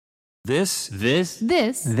This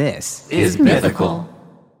is mythical.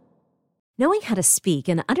 Knowing how to speak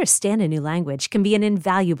and understand a new language can be an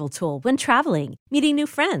invaluable tool when traveling, meeting new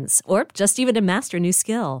friends, or just even to master a new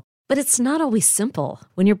skill. But it's not always simple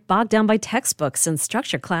when you're bogged down by textbooks and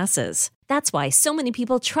structured classes. That's why so many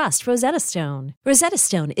people trust Rosetta Stone. Rosetta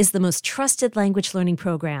Stone is the most trusted language learning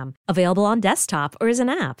program, available on desktop or as an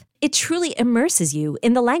app. It truly immerses you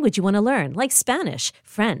in the language you want to learn, like Spanish,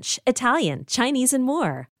 French, Italian, Chinese, and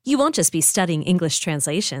more. You won't just be studying English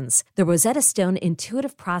translations. The Rosetta Stone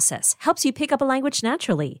intuitive process helps you pick up a language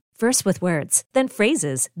naturally, first with words, then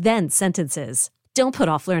phrases, then sentences. Don't put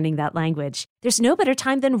off learning that language. There's no better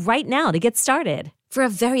time than right now to get started. For a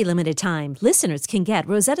very limited time, listeners can get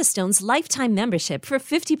Rosetta Stone's lifetime membership for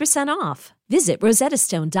 50% off. Visit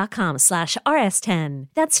rosettastone.com/rs10.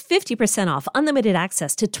 That's 50% off unlimited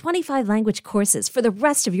access to 25 language courses for the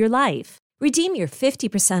rest of your life. Redeem your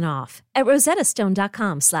 50% off at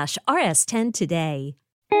rosettastone.com/rs10 today.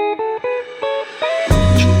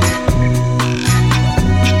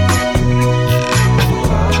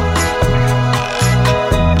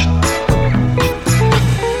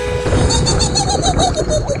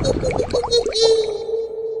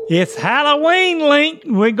 It's Halloween, Link.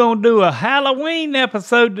 We're going to do a Halloween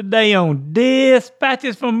episode today on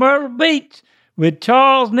Dispatches from Myrtle Beach with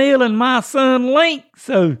Charles, Neal, and my son, Link.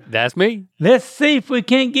 So that's me. Let's see if we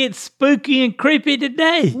can't get spooky and creepy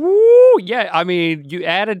today. Woo! Yeah, I mean, you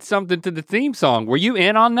added something to the theme song. Were you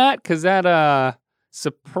in on that? Because that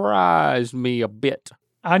surprised me a bit.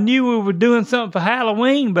 I knew we were doing something for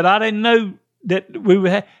Halloween, but I didn't know that we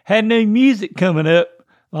had new music coming up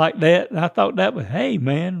like that. And I thought that was, hey,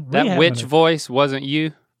 man. That witch voice wasn't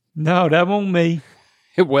you? No, that wasn't me.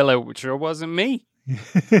 Well, it sure wasn't me.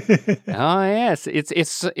 Oh, yes.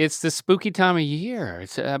 It's the spooky time of year.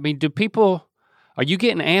 I mean, are you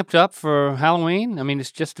getting amped up for Halloween? I mean,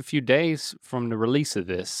 it's just a few days from the release of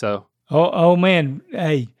this, so. Oh man.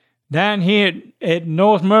 Hey, down here at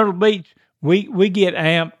North Myrtle Beach, we get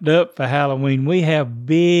amped up for Halloween. We have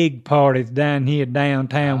big parties down here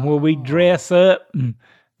downtown where we dress up and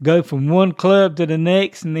go from one club to the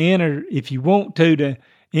next and enter, if you want to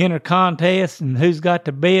enter contests and who's got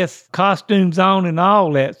the best costumes on and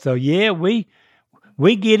all that. So yeah, we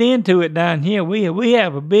get into it down here. We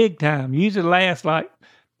have a big time. Usually lasts like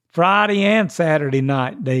Friday and Saturday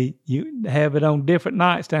night. You have it on different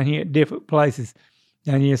nights down here at different places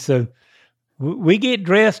down here. So we get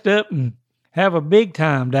dressed up and have a big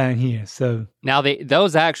time down here. So now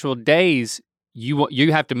those actual days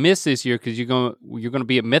you have to miss this year because you're gonna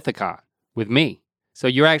be at Mythicon with me. So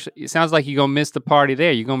it sounds like you're gonna miss the party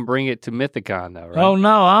there. You're gonna bring it to Mythicon though, right? Oh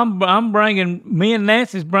no, me and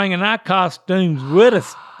Nancy's bringing our costumes with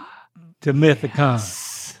us to Mythicon.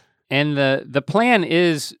 Yes. And the plan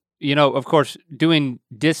is, of course, doing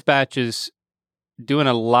dispatches, doing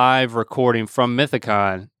a live recording from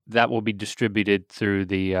Mythicon that will be distributed through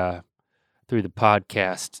the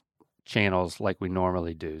podcast channels like we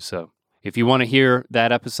normally do. So if you want to hear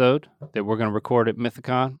that episode that we're going to record at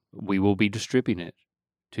Mythicon, we will be distributing it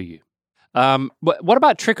to you. What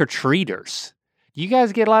about trick-or-treaters? Do you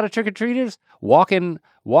guys get a lot of trick-or-treaters walking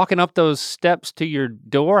up those steps to your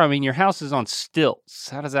door? I mean, your house is on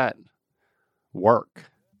stilts. How does that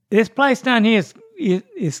work? This place down here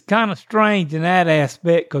is kind of strange in that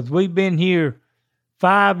aspect because we've been here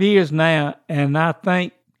 5 years now, and I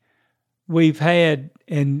think we've had,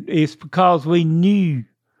 and it's because we knew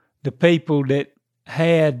the people that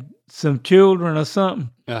had some children or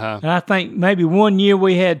something. Uh-huh. And I think maybe one year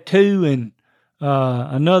we had 2 and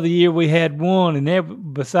another year we had 1.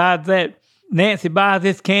 And besides that, Nancy buys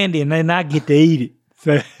this candy and then I get to eat it.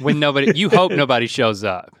 So you hope nobody shows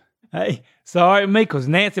up. Hey, sorry with me because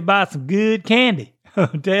Nancy buys some good candy.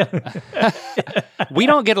 We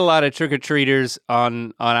don't get a lot of trick-or-treaters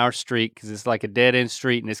on our street because it's like a dead-end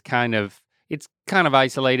street and it's kind of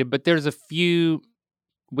isolated, but there's a few.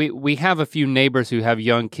 We have a few neighbors who have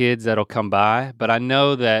young kids that'll come by, but I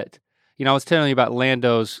know that, I was telling you about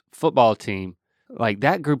Lando's football team, like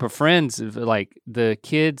that group of friends, like the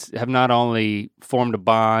kids have not only formed a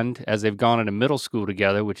bond as they've gone into middle school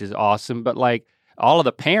together, which is awesome, but like all of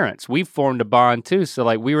the parents, we've formed a bond too. So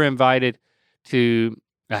like we were invited to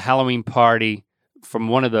a Halloween party from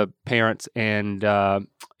one of the parents and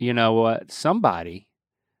you know what? Somebody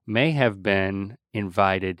may have been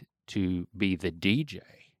invited to be the DJ.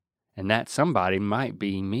 And that somebody might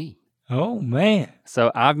be me. Oh, man. So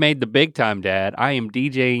I've made the big time, Dad. I am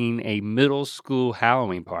DJing a middle school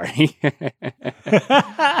Halloween party.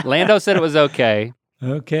 Lando said it was okay.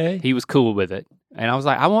 Okay. He was cool with it. And I was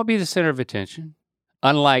like, I won't be the center of attention.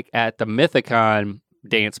 Unlike at the Mythicon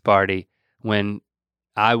dance party when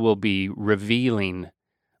I will be revealing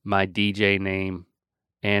my DJ name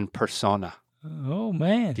and persona. Oh,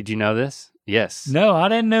 man. Did you know this? Yes. No, I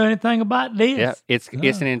didn't know anything about this. Yeah, it's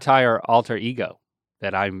an entire alter ego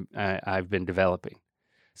that I've been developing.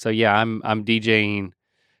 So yeah, I'm DJing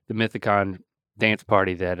the Mythicon dance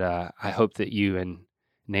party that I hope that you and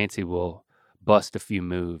Nancy will bust a few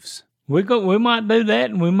moves. We might do that,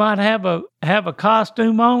 and we might have a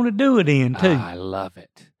costume on to do it in too. I love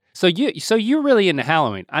it. So you're really into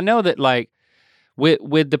Halloween. I know that like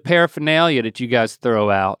with the paraphernalia that you guys throw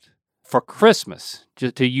out for Christmas,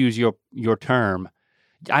 just to use your term,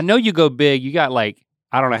 I know you go big. You got like,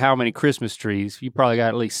 I don't know how many Christmas trees. You probably got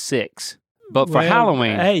at least 6. But for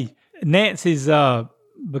Halloween, hey, Nancy's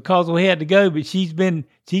because we had to go, but she's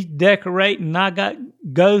decorating. I got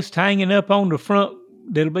ghosts hanging up on the front.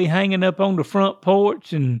 That'll be hanging up on the front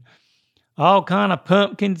porch, and all kind of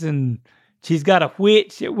pumpkins. And she's got a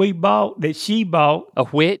witch that she bought. A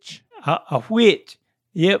witch? A witch.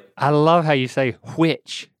 Yep. I love how you say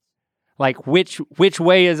witch. Like which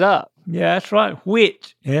way is up? Yeah, that's right.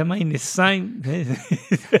 Witch. I mean, the same.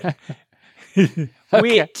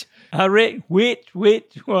 Witch. I read witch,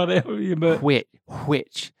 whatever. But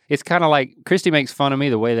Witch. It's kind of like, Christy makes fun of me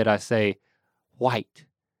the way that I say white.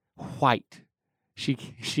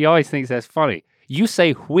 She always thinks that's funny. You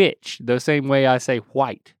say witch the same way I say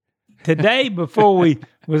white. Today, before we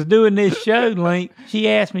was doing this show, Link, she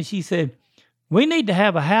asked me, she said, we need to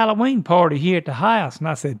have a Halloween party here at the house. And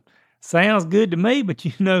I said, sounds good to me, but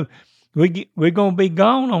we're going to be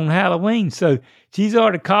gone on Halloween. So she's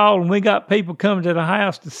already called, and we got people coming to the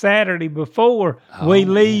house the Saturday before we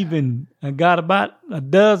leave, and I got about a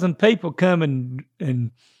dozen people coming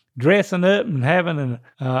and dressing up and having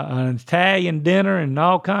an Italian dinner and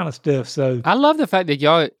all kind of stuff. So I love the fact that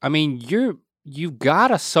y'all, I mean, you've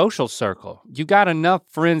got a social circle. You got enough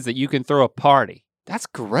friends that you can throw a party. That's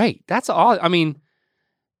great. That's all. I mean,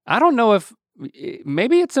 I don't know if,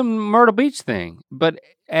 maybe it's a Myrtle Beach thing, but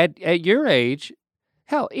at your age,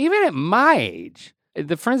 hell, even at my age,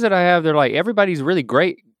 the friends that I have, they're like, everybody's really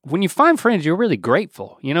great. When you find friends, you're really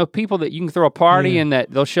grateful. You know, people that you can throw a party and that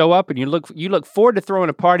they'll show up, and you look forward to throwing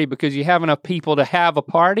a party because you have enough people to have a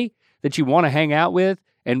party that you want to hang out with,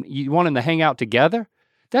 and you want them to hang out together.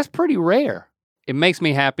 That's pretty rare. It makes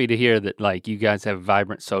me happy to hear that like you guys have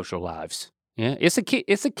vibrant social lives. Yeah, it's a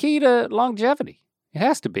key to longevity. It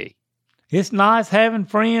has to be. It's nice having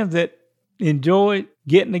friends that enjoy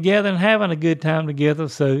getting together and having a good time together.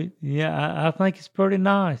 So, yeah, I think it's pretty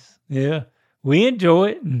nice. Yeah, we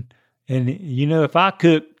enjoy it. And you know, if I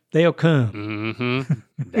cook, they'll come. Mm-hmm.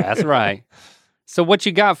 That's right. So what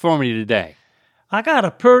you got for me today? I got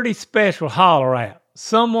a pretty special holler out.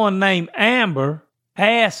 Someone named Amber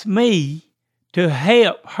asked me to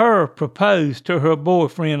help her propose to her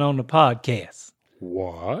boyfriend on the podcast.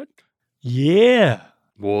 What? Yeah.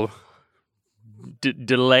 Well,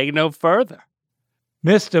 delay no further.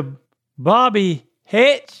 Mr. Bobby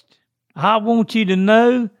Hetch, I want you to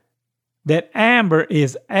know that Amber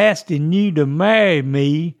is asking you to marry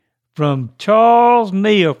me from Charles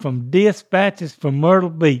Neal from Dispatches from Myrtle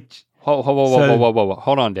Beach. Whoa.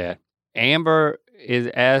 Hold on, Dad. Amber is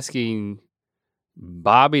asking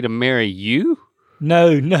Bobby to marry you? No.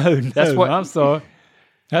 I'm sorry.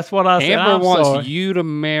 That's what I said. Amber wants you to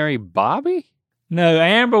marry Bobby? No,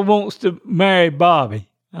 Amber wants to marry Bobby.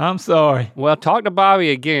 I'm sorry. Well, talk to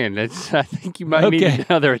Bobby again. I think you might need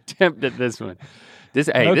another attempt at this one. This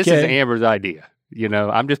is Amber's idea. You know,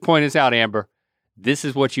 I'm just pointing this out, Amber. This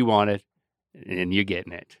is what you wanted, and you're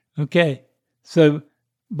getting it. Okay. So,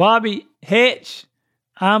 Bobby Hetch,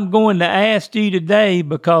 I'm going to ask you today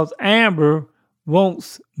because Amber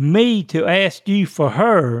wants me to ask you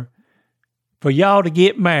for y'all to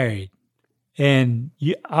get married. And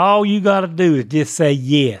all you got to do is just say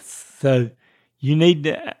yes. So you need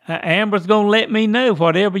to, Amber's going to let me know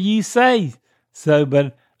whatever you say. So,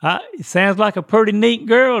 but it sounds like a pretty neat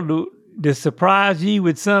girl to surprise you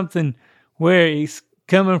with something where it's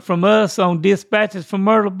coming from us on Dispatches from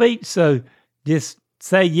Myrtle Beach. So just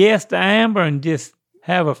say yes to Amber and just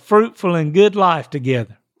have a fruitful and good life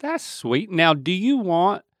together. That's sweet. Now, do you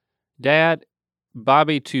want, Dad,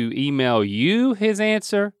 Bobby to email you his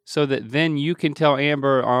answer so that then you can tell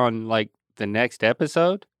Amber on like the next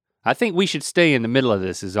episode? I think we should stay in the middle of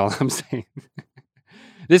this is all I'm saying.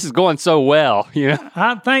 This is going so well, you know.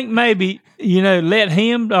 I think maybe, let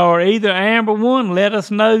him or either Amber one let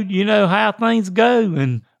us know, how things go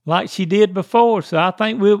and like she did before. So I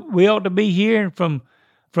think we ought to be hearing from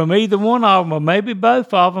either one of them or maybe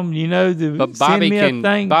both of them, but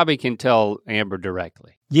Bobby can tell Amber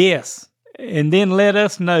directly. Yes. and then let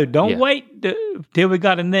us know. Don't Yeah. wait till we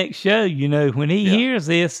got the next show. When he hears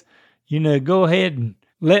this, go ahead and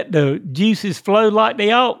let the juices flow like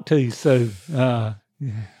they ought to. So,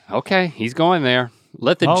 Okay, he's going there.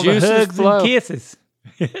 Let the all juices the hugs flow. and kisses.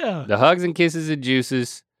 Yeah. The hugs and kisses and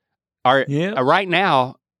juices are right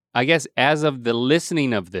now, I guess, as of the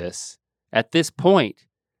listening of this, at this point,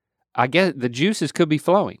 I guess the juices could be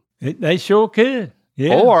flowing. They sure could.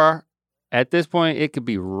 Yeah. Or at this point, it could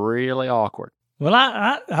be really awkward. Well,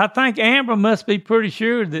 I think Amber must be pretty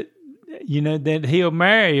sure that, that he'll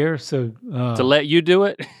marry her. So To let you do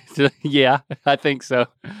it? Yeah, I think so.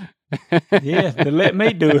 yeah, to let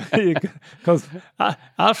me do it, because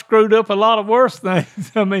I've screwed up a lot of worse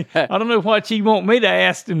things. I mean, I don't know what she want me to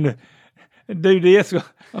ask him to do this.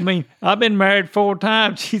 I mean, I've been married 4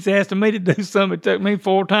 times. She's asking me to do something it took me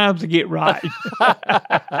 4 times to get right.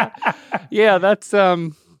 Yeah, that's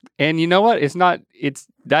and you know what? It's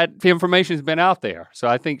that information's been out there. So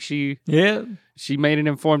I think she made an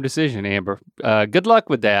informed decision, Amber. Good luck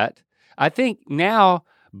with that. I think now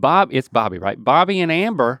it's Bobby, right? Bobby and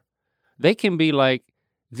Amber, they can be like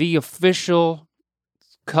the official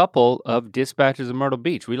couple of Dispatchers of Myrtle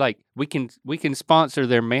Beach. We can sponsor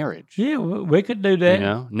their marriage. Yeah, we could do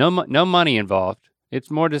that. No money involved.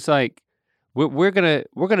 It's more just like we're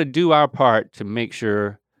gonna do our part to make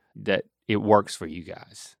sure that it works for you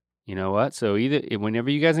guys. You know what? So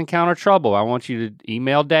whenever you guys encounter trouble, I want you to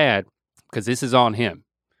email Dad, because this is on him.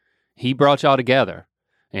 He brought y'all together,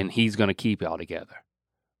 and he's gonna keep y'all together.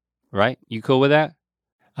 Right? You cool with that?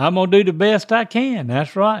 I'm gonna do the best I can.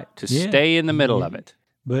 That's right. To stay in the middle of it.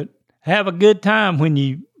 But have a good time when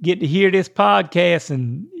you get to hear this podcast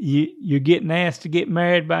and you're getting asked to get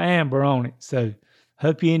married by Amber on it. So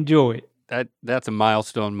hope you enjoy it. That's a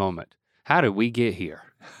milestone moment. How did we get here?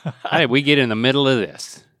 How did we get in the middle of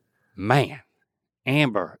this? Man,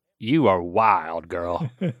 Amber, you are wild, girl.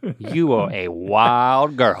 You are a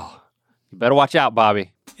wild girl. You better watch out,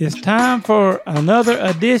 Bobby. It's time for another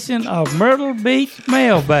edition of Myrtle Beach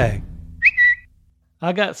Mailbag.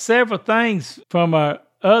 I got several things from our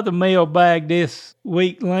other mailbag this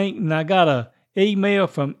week, Link, and I got an email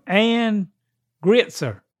from Ann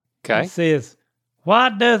Gritzer. Okay. It says, why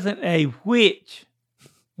doesn't a witch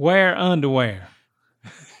wear underwear?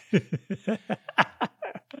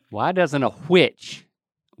 Why doesn't a witch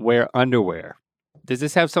wear underwear? Does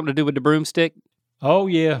this have something to do with the broomstick? Oh,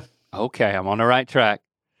 yeah. Okay, I'm on the right track.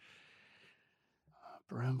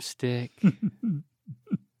 Broomstick.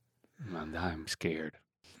 I'm scared.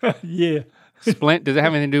 Yeah. Does it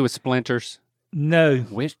have anything to do with splinters? No.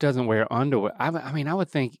 Witch doesn't wear underwear. I mean, I would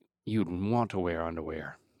think you'd want to wear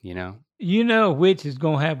underwear, you know? You know a witch is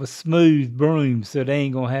going to have a smooth broom, so they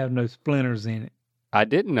ain't going to have no splinters in it. I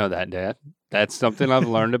didn't know that, Dad. That's something I've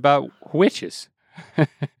learned about witches.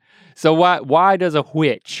 So why does a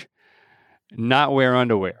witch not wear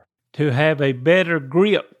underwear? To have a better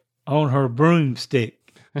grip on her broomstick.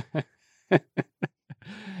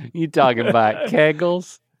 You talking about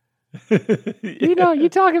Kegels? You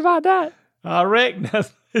talking about that? I reckon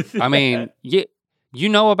that's I mean, you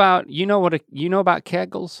know about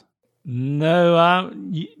Kegels? No,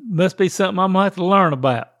 must be something I'm gonna have to learn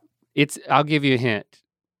about. I'll give you a hint.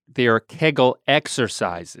 There are Kegel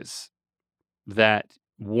exercises that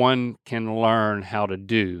one can learn how to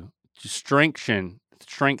do to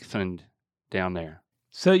strengthened down there.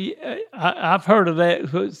 So I've heard of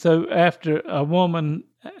that. So after a woman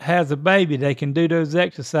has a baby, they can do those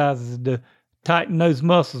exercises to tighten those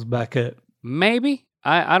muscles back up. Maybe.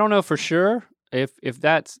 I don't know for sure if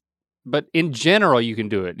that's, but in general you can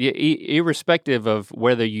do it, irrespective of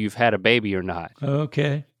whether you've had a baby or not.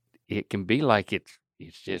 Okay. It can be like it's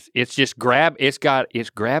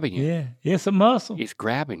grabbing you. Yeah, it's a muscle. It's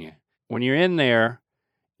grabbing you. When you're in there,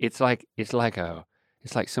 it's like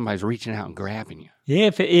somebody's reaching out and grabbing you. Yeah,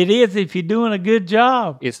 if you're doing a good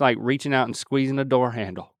job. It's like reaching out and squeezing a door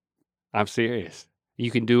handle. I'm serious. You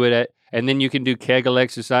can do it and then you can do Kegel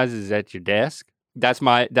exercises at your desk. That's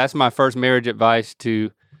my first marriage advice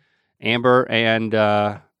to Amber and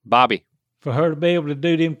Bobby. For her to be able to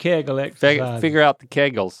do them Kegel exercises. Figure out the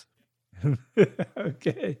Kegels.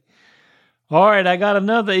 Okay. All right, I got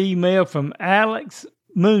another email from Alex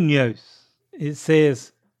Munoz. It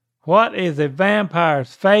says, what is a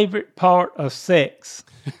vampire's favorite part of sex?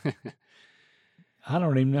 I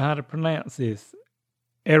don't even know how to pronounce this.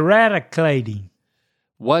 Eradicating.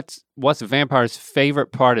 What's a vampire's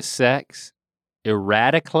favorite part of sex?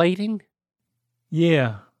 Eradicating?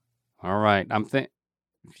 Yeah. All right. You're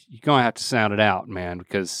going to have to sound it out, man,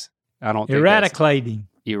 because I don't think Eradicating.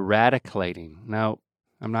 Eradicating. No,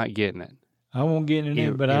 I'm not getting it. I won't get it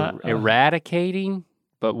in, but eradicating?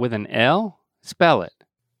 but with an L? Spell it.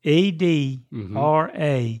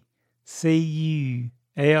 EDRACULATING.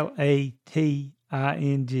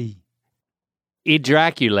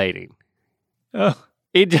 Edraculating. Oh.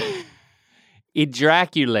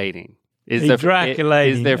 Edraculating is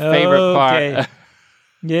Edraculating. their favorite Okay. part.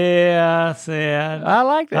 Yeah, I see. I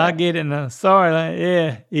like that. I get it now. Sorry.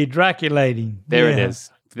 Yeah, edraculating. There it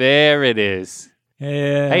is. There it is.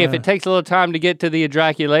 Yeah. Hey, if it takes a little time to get to the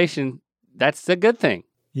edraculation, that's a good thing.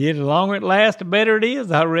 Yeah, the longer it lasts, the better it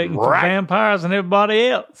is, I reckon, for vampires and everybody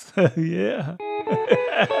else. Yeah.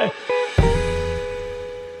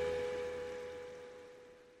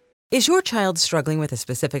 Is your child struggling with a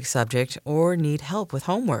specific subject or need help with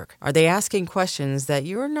homework? Are they asking questions that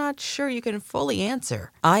you're not sure you can fully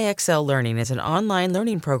answer? IXL Learning is an online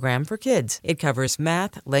learning program for kids. It covers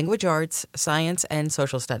math, language arts, science, and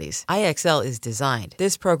social studies. IXL is designed.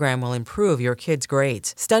 This program will improve your kids'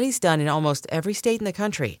 grades. Studies done in almost every state in the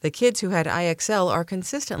country. The kids who had IXL are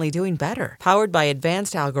consistently doing better. Powered by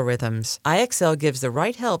advanced algorithms, IXL gives the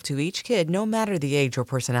right help to each kid no matter the age or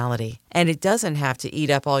personality. And it doesn't have to eat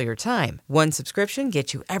up all your time. One subscription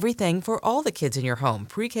gets you everything for all the kids in your home,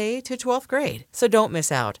 pre-K to 12th grade. So don't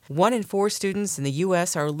miss out. 1 in 4 students in the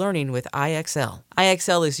U.S. are learning with IXL.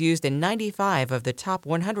 IXL is used in 95 of the top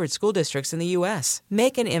 100 school districts in the U.S.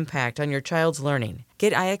 Make an impact on your child's learning.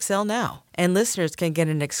 Get IXL now. And listeners can get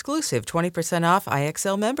an exclusive 20% off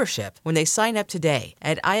IXL membership when they sign up today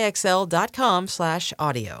at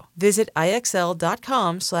IXL.com/audio. Visit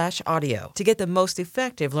IXL.com/audio to get the most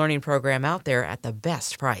effective learning program out there at the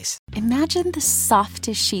best price. Imagine the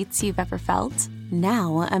softest sheets you've ever felt.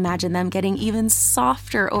 Now imagine them getting even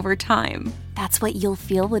softer over time. That's what you'll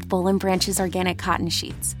feel with Boll & Branch's organic cotton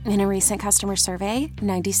sheets. In a recent customer survey,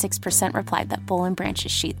 96% replied that Boll &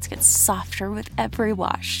 Branch's sheets get softer with every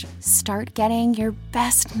wash. Start getting your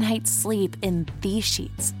best night's sleep in these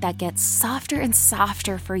sheets that get softer and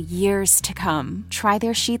softer for years to come. Try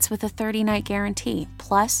their sheets with a 30-night guarantee,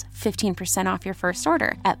 plus 15% off your first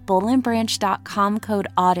order at bollandbranch.com code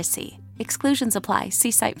Odyssey. Exclusions apply.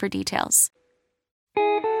 See site for details.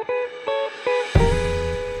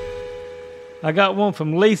 I got one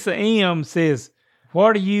from Lisa M. Says,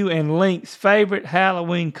 what are you and Link's favorite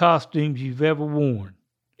Halloween costumes you've ever worn?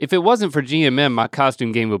 If it wasn't for GMM, my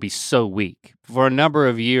costume game would be so weak. For a number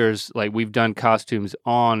of years, like we've done costumes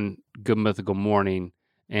on Good Mythical Morning.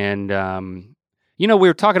 And, we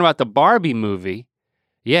were talking about the Barbie movie.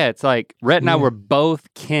 Yeah, it's like Rhett and I were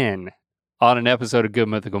both Ken on an episode of Good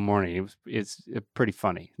Mythical Morning. It's pretty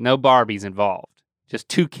funny. No Barbies involved, just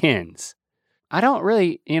 2 Kens. I don't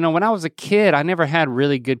really, when I was a kid, I never had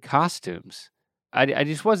really good costumes. I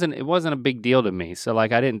just it wasn't a big deal to me. So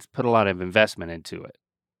like I didn't put a lot of investment into it.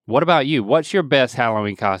 What about you? What's your best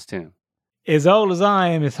Halloween costume? As old as I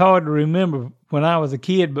am, it's hard to remember when I was a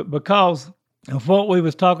kid, but because of what we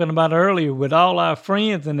was talking about earlier with all our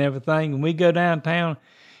friends and everything, and we go downtown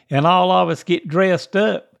and all of us get dressed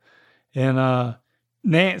up, and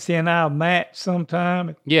Nancy and I'll match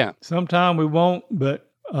sometime. Yeah. Sometime we won't, but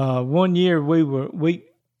one year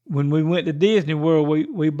when we went to Disney World,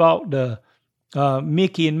 we bought the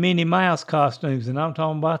Mickey and Minnie Mouse costumes, and I'm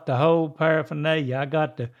talking about the whole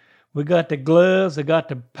paraphernalia. We got the gloves, I got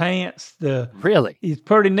the pants. Really? It's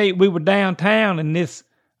pretty neat. We were downtown, and this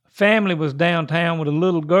family was downtown with a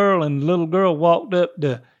little girl, and the little girl walked up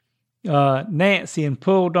to Nancy and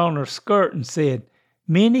pulled on her skirt and said,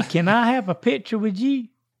 "Minnie, can I have a picture with you?"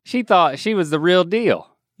 She thought she was the real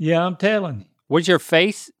deal. Yeah, I'm telling you. Was your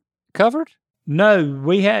face covered? No,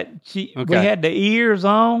 we had the ears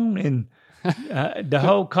on and the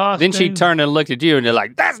whole costume. Then she turned and looked at you and they're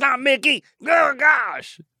like, "That's not Mickey! Oh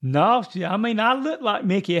gosh!" No, I looked like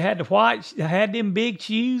Mickey. I had them big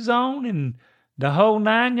shoes on and the whole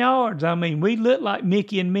 9 yards. We looked like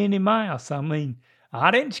Mickey and Minnie Mouse.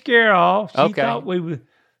 I didn't scare her off. She thought we were,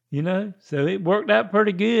 so it worked out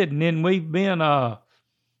pretty good. And then we've been, I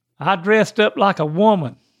dressed up like a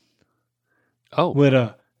woman. Oh. With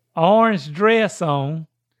a orange dress on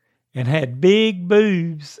and had big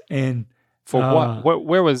boobs and for what?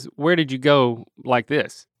 Where did you go like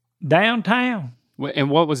this? Downtown. And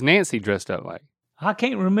what was Nancy dressed up like? I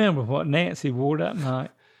can't remember what Nancy wore that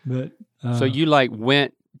night, but so you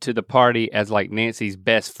went to the party as like Nancy's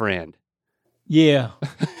best friend. Yeah.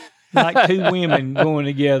 Like 2 women going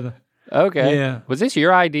together. Okay. Yeah. Was this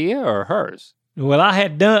your idea or hers? Well, I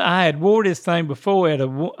had wore this thing before at a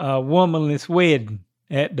womanless wedding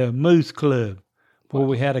at the Moose Club, where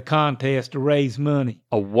we had a contest to raise money.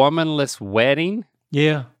 A womanless wedding?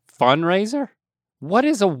 Yeah. Fundraiser? What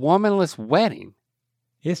is a womanless wedding?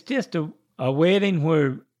 It's just a wedding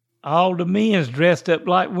where all the men's dressed up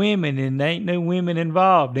like women, and there ain't no women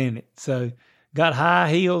involved in it. So got high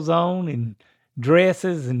heels on and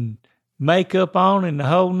dresses and makeup on and the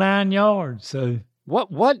whole 9 yards. So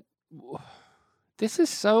what? This is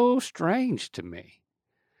so strange to me.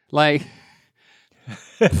 Like,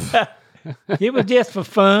 it was just for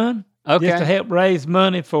fun, okay, just to help raise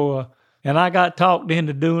money and I got talked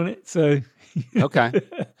into doing it. So okay.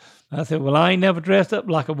 I said, well, I ain't never dressed up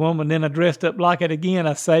like a woman. Then I dressed up like it again.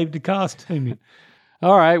 I saved the costume.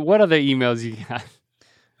 All right. What other emails you got?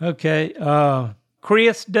 Okay.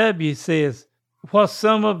 Chris W. says, what's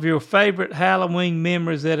some of your favorite Halloween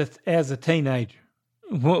memories as a teenager?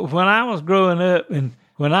 When I was growing up and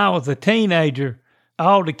when I was a teenager,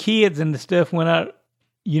 all the kids and the stuff went out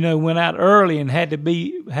early and had to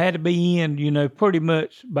be in, pretty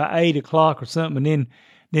much by 8 o'clock or something. And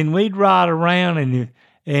then we'd ride around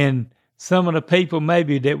and some of the people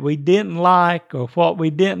maybe that we didn't like or what we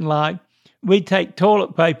didn't like, we'd take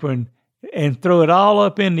toilet paper and throw it all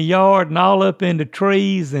up in the yard and all up in the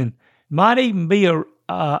trees, and might even be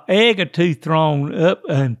a egg or two thrown up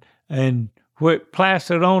and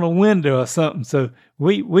plastered on a window or something. So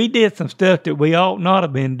we did some stuff that we ought not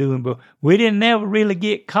have been doing, but we didn't never really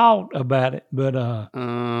get caught about it. But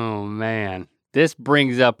oh man, this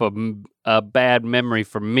brings up a bad memory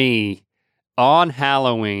for me on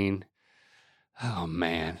Halloween. Oh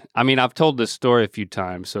man, I mean, I've told this story a few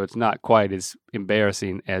times, so it's not quite as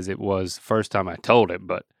embarrassing as it was the first time I told it.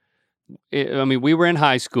 But we were in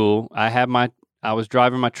high school. I was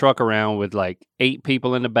driving my truck around with like 8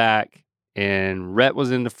 people in the back, and Rhett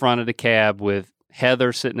was in the front of the cab with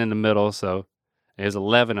Heather sitting in the middle. So there's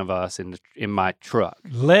 11 of us in my truck.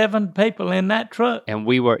 11 people in that truck, and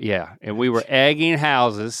we were egging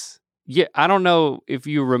houses. Yeah, I don't know if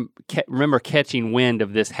you remember catching wind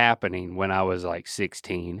of this happening when I was like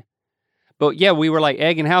 16. But yeah, we were like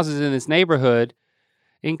egging houses in this neighborhood,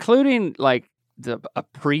 including like a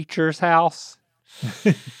preacher's house.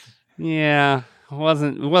 Yeah, it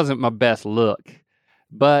wasn't my best look.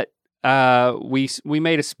 But we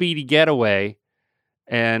made a speedy getaway,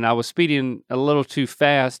 and I was speeding a little too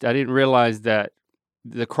fast. I didn't realize that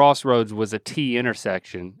the crossroads was a T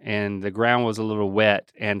intersection and the ground was a little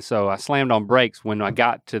wet, and so I slammed on brakes when I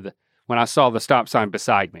saw the stop sign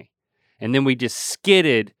beside me. And then we just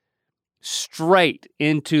skidded straight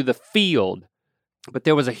into the field, but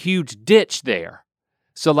there was a huge ditch there.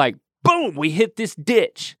 So like, boom, we hit this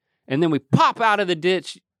ditch, and then we pop out of the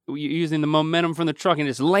ditch using the momentum from the truck and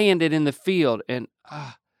just landed in the field. And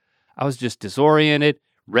I was just disoriented.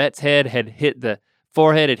 Rhett's head had hit the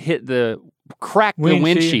cracked the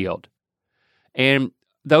windshield. And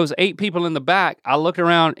those 8 people in the back, I looked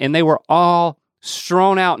around and they were all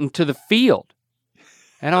strewn out into the field.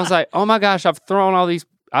 And I was like, oh my gosh, I've thrown all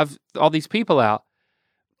these people out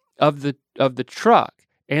of the truck.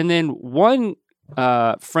 And then one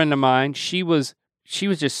friend of mine, she was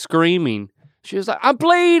just screaming. She was like, I'm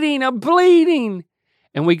bleeding.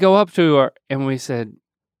 And we go up to her and we said,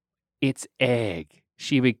 it's egg.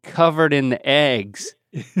 She'd be covered in the eggs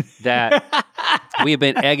that we had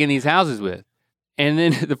been egging these houses with. And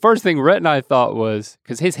then the first thing Rhett and I thought was,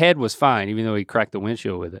 because his head was fine, even though he cracked the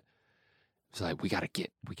windshield with it. It's like, we gotta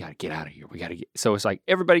get out of here. So it's like,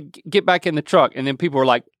 everybody get back in the truck. And then people were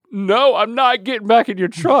like, no, I'm not getting back in your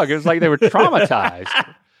truck. It was like they were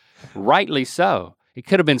traumatized. Rightly so. It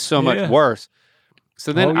could have been so much worse.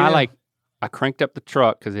 So then I cranked up the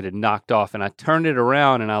truck because it had knocked off, and I turned it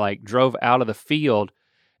around and I like drove out of the field.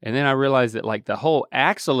 And then I realized that like the whole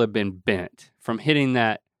axle had been bent from hitting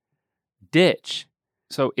that ditch.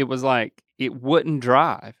 So it was like, it wouldn't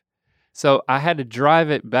drive. So I had to drive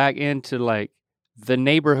it back into like the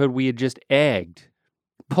neighborhood we had just egged,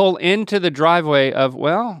 pull into the driveway of,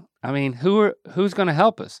 well, I mean, who's going to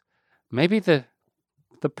help us? Maybe the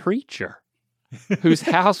preacher whose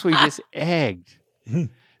house we just egged.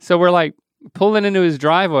 So we're like pulling into his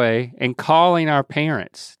driveway and calling our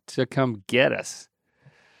parents to come get us.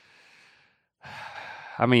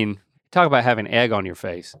 I mean, talk about having egg on your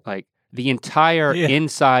face. Like the entire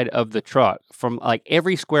inside of the truck, from like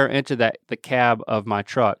every square inch of the cab of my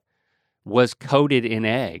truck was coated in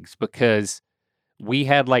eggs, because we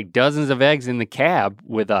had like dozens of eggs in the cab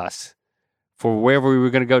with us for wherever we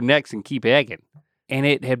were going to go next and keep egging. And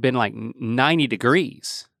it had been like 90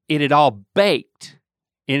 degrees. It had all baked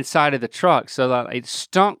inside of the truck, so that it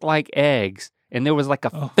stunk like eggs, and there was like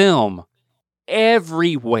a film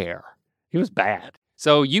everywhere. It was bad.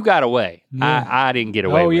 So you got away. Yeah. I didn't get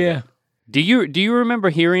away with it. Do you remember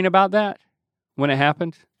hearing about that when it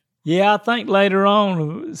happened? Yeah, I think later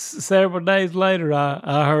on, several days later,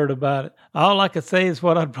 I heard about it. All I could say is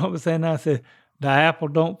what I'd probably say now. I said, the apple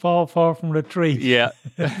don't fall far from the tree. Yeah.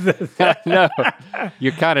 No,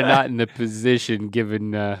 you're kind of not in the position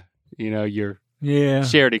given, your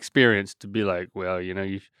shared experience to be like, well,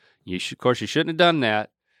 you should, of course, you shouldn't have done that.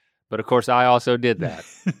 But of course, I also did that.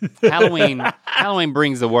 Halloween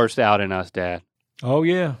brings the worst out in us, Dad. Oh,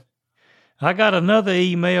 yeah. I got another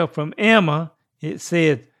email from Emma. It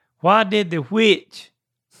said, why did the witch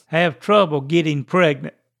have trouble getting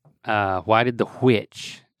pregnant? Why did the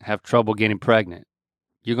witch have trouble getting pregnant?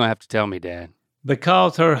 You're going to have to tell me, Dad.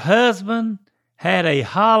 Because her husband had a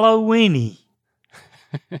hollow weenie.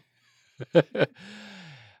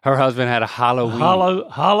 Her husband had a hollow weenie.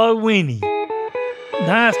 Hollow weenie.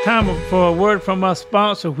 Now it's time for a word from our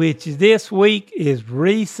sponsor, which is this week is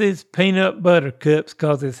Reese's Peanut Butter Cups,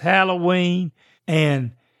 because it's Halloween.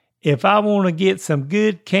 And if I want to get some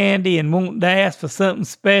good candy and want to ask for something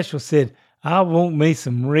special, said, I want me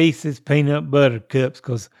some Reese's Peanut Butter Cups,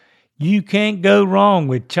 because you can't go wrong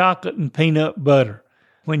with chocolate and peanut butter.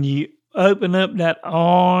 When you open up that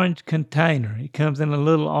orange container, it comes in a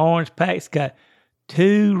little orange pack. It's got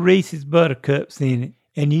 2 Reese's Buttercups in it.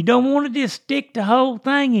 And you don't want to just stick the whole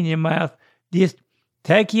thing in your mouth. Just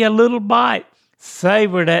take you a little bite.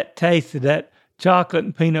 Savor that taste of that chocolate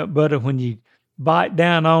and peanut butter when you bite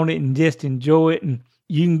down on it and just enjoy it. And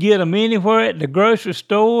you can get them anywhere at the grocery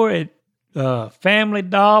store, at Family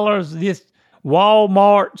Dollars, just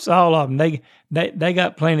Walmarts, all of them. They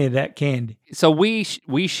got plenty of that candy. So we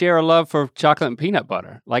share a love for chocolate and peanut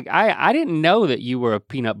butter. Like I didn't know that you were a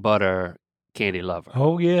peanut butter candy lover.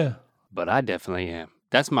 Oh, yeah. But I definitely am.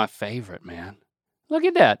 That's my favorite, man. Look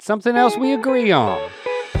at that. Something else we agree on.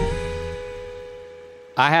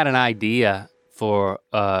 I had an idea for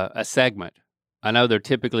a segment. I know they're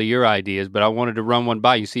typically your ideas, but I wanted to run one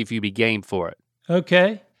by you, see if you'd be game for it.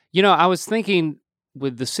 Okay. I was thinking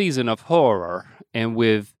with the season of horror and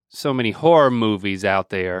with so many horror movies out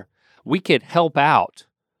there, we could help out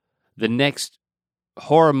the next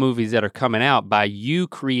horror movies that are coming out by you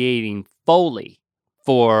creating Foley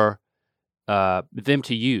for them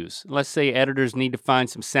to use. Let's say editors need to find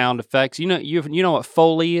some sound effects. You know what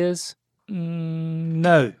Foley is?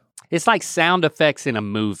 No. It's like sound effects in a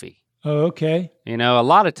movie. Oh, okay. A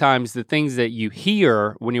lot of times the things that you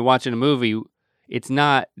hear when you're watching a movie, it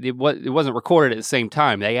wasn't recorded at the same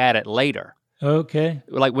time. They add it later. Okay.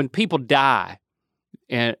 Like when people die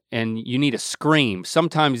and you need a scream,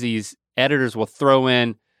 sometimes these editors will throw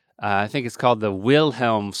in, I think it's called the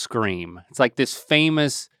Wilhelm scream. It's like this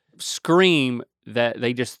famous scream that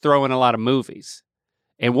they just throw in a lot of movies.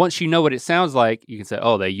 And once you know what it sounds like, you can say,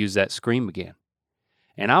 oh, they use that scream again.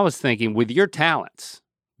 And I was thinking, with your talents,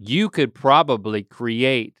 you could probably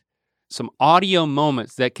create some audio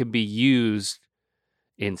moments that could be used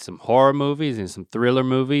in some horror movies, in some thriller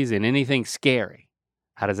movies, in anything scary.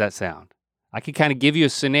 How does that sound? I could kind of give you a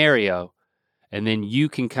scenario, and then you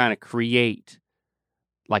can kind of create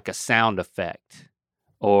like a sound effect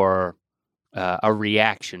or a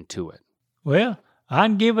reaction to it. Well, I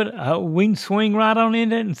can give it, we can swing right on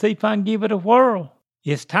in it and see if I can give it a whirl.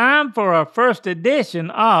 It's time for our first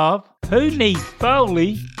edition of Who Needs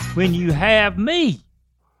Foley When You Have Me?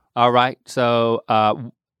 All right, so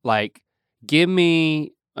give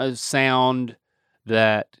me a sound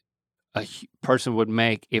that a person would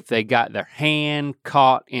make if they got their hand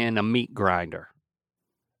caught in a meat grinder.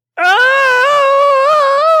 Oh!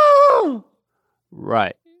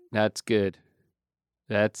 Right, that's good.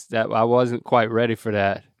 That I wasn't quite ready for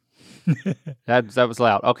that. That was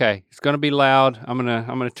loud. Okay, it's gonna be loud. I'm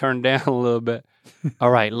gonna turn down a little bit.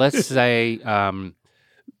 All right, let's say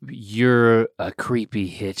you're a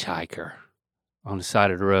creepy hitchhiker on the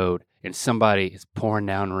side of the road, and somebody is pouring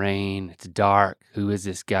down rain. It's dark. Who is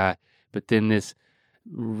this guy? But then this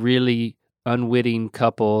really unwitting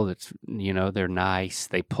couple that's they're nice.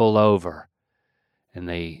 They pull over, and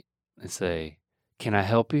they say, "Can I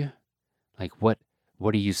help you?" Like what?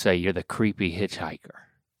 What do you say? You're the creepy hitchhiker.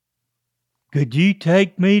 Could you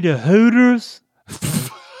take me to Hooters?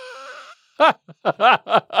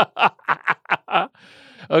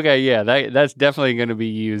 Okay, yeah, that's definitely going to be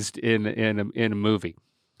used in a movie.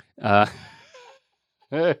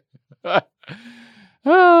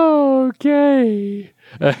 Okay.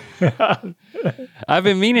 I've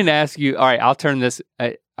been meaning to ask you. All right, I'll turn this.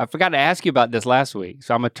 I forgot to ask you about this last week,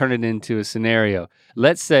 so I'm going to turn it into a scenario.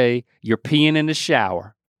 Let's say you're peeing in the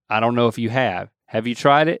shower. I don't know if you have. Have you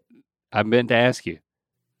tried it? I meant to ask you.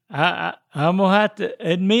 I'm going to have to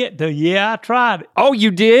admit, though, yeah, I tried it. Oh, you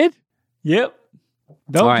did? Yep.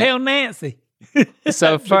 Don't tell Nancy.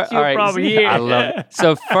 So first, all right, I love it.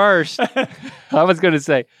 So first, I was going to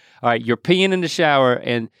say, all right, you're peeing in the shower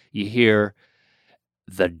and you hear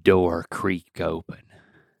the door creak open?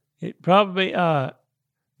 It probably,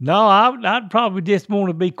 no, I'd probably just want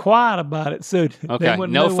to be quiet about it. So okay,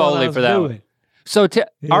 no Foley for that one. So,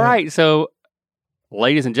 all right, so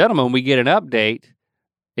ladies and gentlemen, we get an update.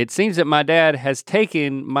 It seems that my dad has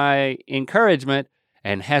taken my encouragement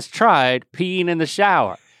and has tried peeing in the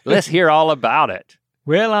shower. Let's hear all about it.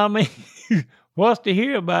 Well, I mean, what's to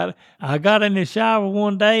hear about it? I got in the shower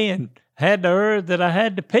one day and had the urge that I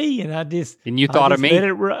had to pee, and And you thought of me?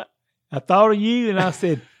 I thought of you, and I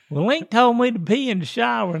said, well, Link told me to pee in the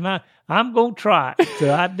shower, and I'm going to try it.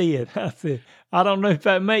 So I did. I said, I don't know if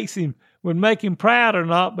that would make him proud or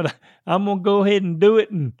not, but I'm going to go ahead and do it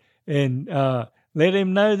and let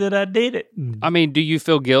him know that I did it. I mean, do you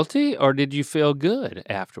feel guilty or did you feel good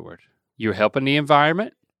afterward? You're helping the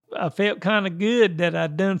environment? I felt kind of good that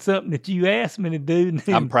I'd done something that you asked me to do.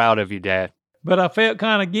 I'm proud of you, Dad. But I felt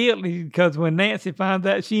kind of guilty because when Nancy finds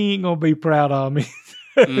out, she ain't going to be proud of me.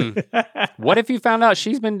 What if you found out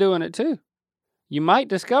she's been doing it too? You might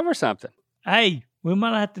discover something. Hey, we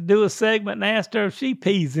might have to do a segment and ask her if she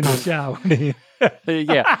pees in the shower.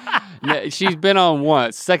 Yeah, she's been on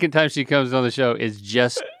once. Second time she comes on the show is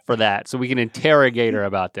just for that, so we can interrogate her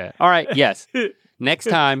about that. All right, yes. Next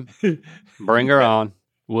time, bring her on.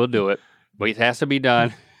 We'll do it. But it has to be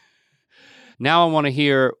done. Now I want to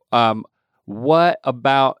hear, what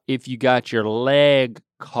about if you got your leg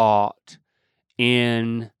caught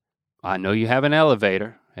in, I know you have an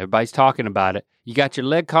elevator. Everybody's talking about it. You got your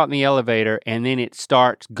leg caught in the elevator and then it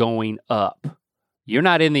starts going up. You're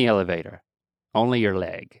not in the elevator, only your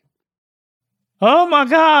leg. Oh my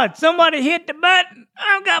God, somebody hit the button.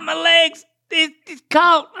 I've got my legs, it's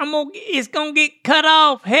caught. It's gonna get cut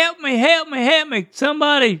off. Help me, help me, help me.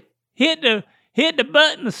 Somebody hit the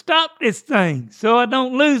button to stop this thing so I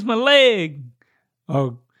don't lose my leg.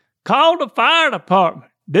 Or call the fire department.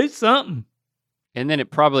 Do something. And then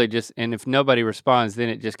it probably just, and if nobody responds, then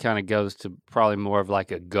it just kind of goes to probably more of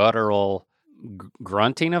like a guttural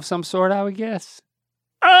grunting of some sort, I would guess.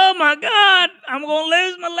 Oh my God, I'm going to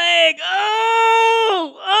lose my leg.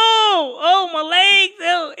 Oh, my leg,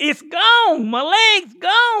 it's gone. My leg's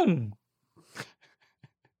gone.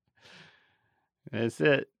 That's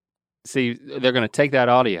it. See, they're going to take that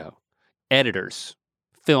audio, editors,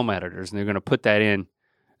 film editors, and they're going to put that in.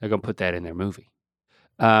 They're going to put that in their movie.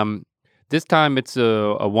 This time it's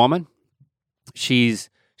a woman. She's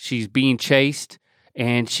being chased,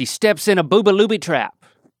 and she steps in a booba-looby trap.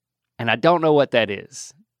 And I don't know what that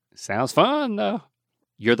is. Sounds fun, though.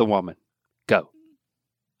 You're the woman. Go.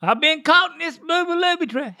 I've been caught in this booba-looby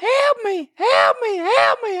trap. Help me, help me,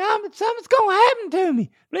 help me. Something's going to happen to me.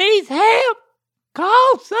 Please help.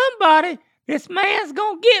 Call somebody. This man's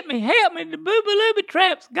going to get me. Help me. The booba-looby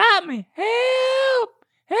trap's got me. Help,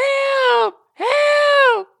 help,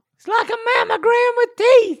 help. It's like a mammogram with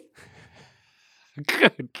teeth.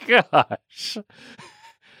 Good gosh.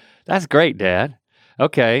 That's great, Dad.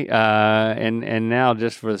 Okay, and now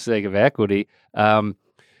just for the sake of equity,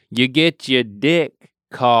 you get your dick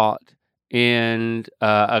caught in,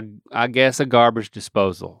 I guess, a garbage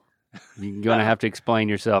disposal. You're going to have to explain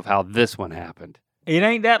yourself how this one happened. It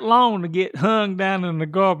ain't that long to get hung down in the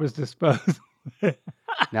garbage disposal.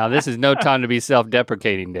 Now, this is no time to be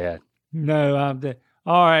self-deprecating, Dad. No, I'm dead.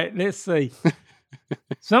 All right, let's see.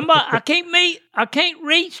 Somebody, I can't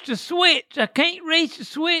reach the switch. I can't reach the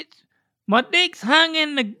switch. My dick's hung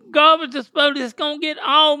in the garbage disposal. It's going to get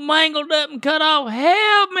all mangled up and cut off.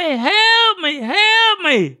 Help me, help me, help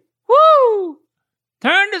me. Woo!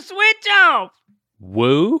 Turn the switch off.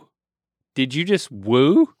 Woo? Did you just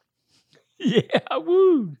woo? Yeah, I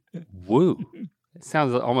wooed. Woo. It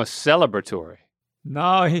sounds almost celebratory.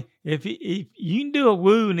 No, if you can do a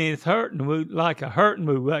woo and it's hurting, woo, like a hurting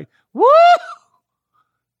woo, like, woo!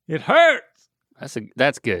 It hurts.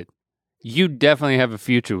 That's good. You definitely have a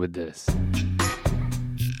future with this.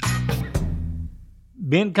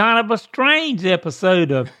 Been kind of a strange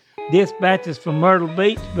episode of Dispatches from Myrtle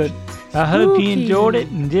Beach, but I hope you enjoyed it,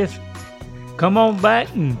 and just come on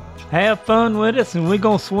back and have fun with us, and we're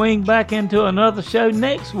going to swing back into another show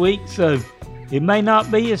next week, so it may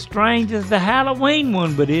not be as strange as the Halloween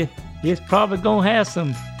one, but it's probably going to have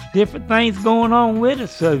some different things going on with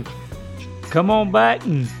us, so come on back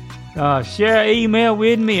and share an email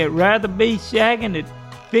with me at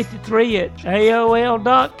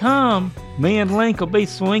ratherbeshagging53@aol.com. Me and Link will be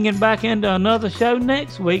swinging back into another show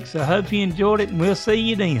next week, so I hope you enjoyed it, and we'll see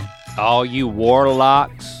you then. All you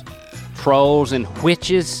warlocks, trolls, and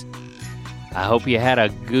witches, I hope you had a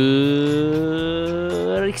good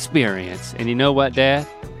experience. And you know what, Dad?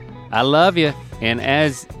 I love you. And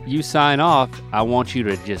as you sign off, I want you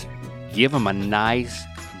to just give them a nice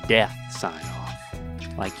death sign off.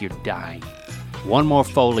 like you're dying. One more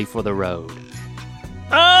Foley for the road.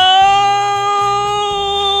 Oh,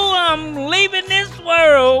 I'm leaving this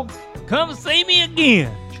world. Come see me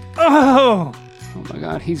again. Oh my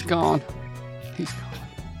God, he's gone. He's gone.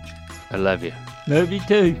 I love you. Love you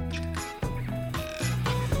too.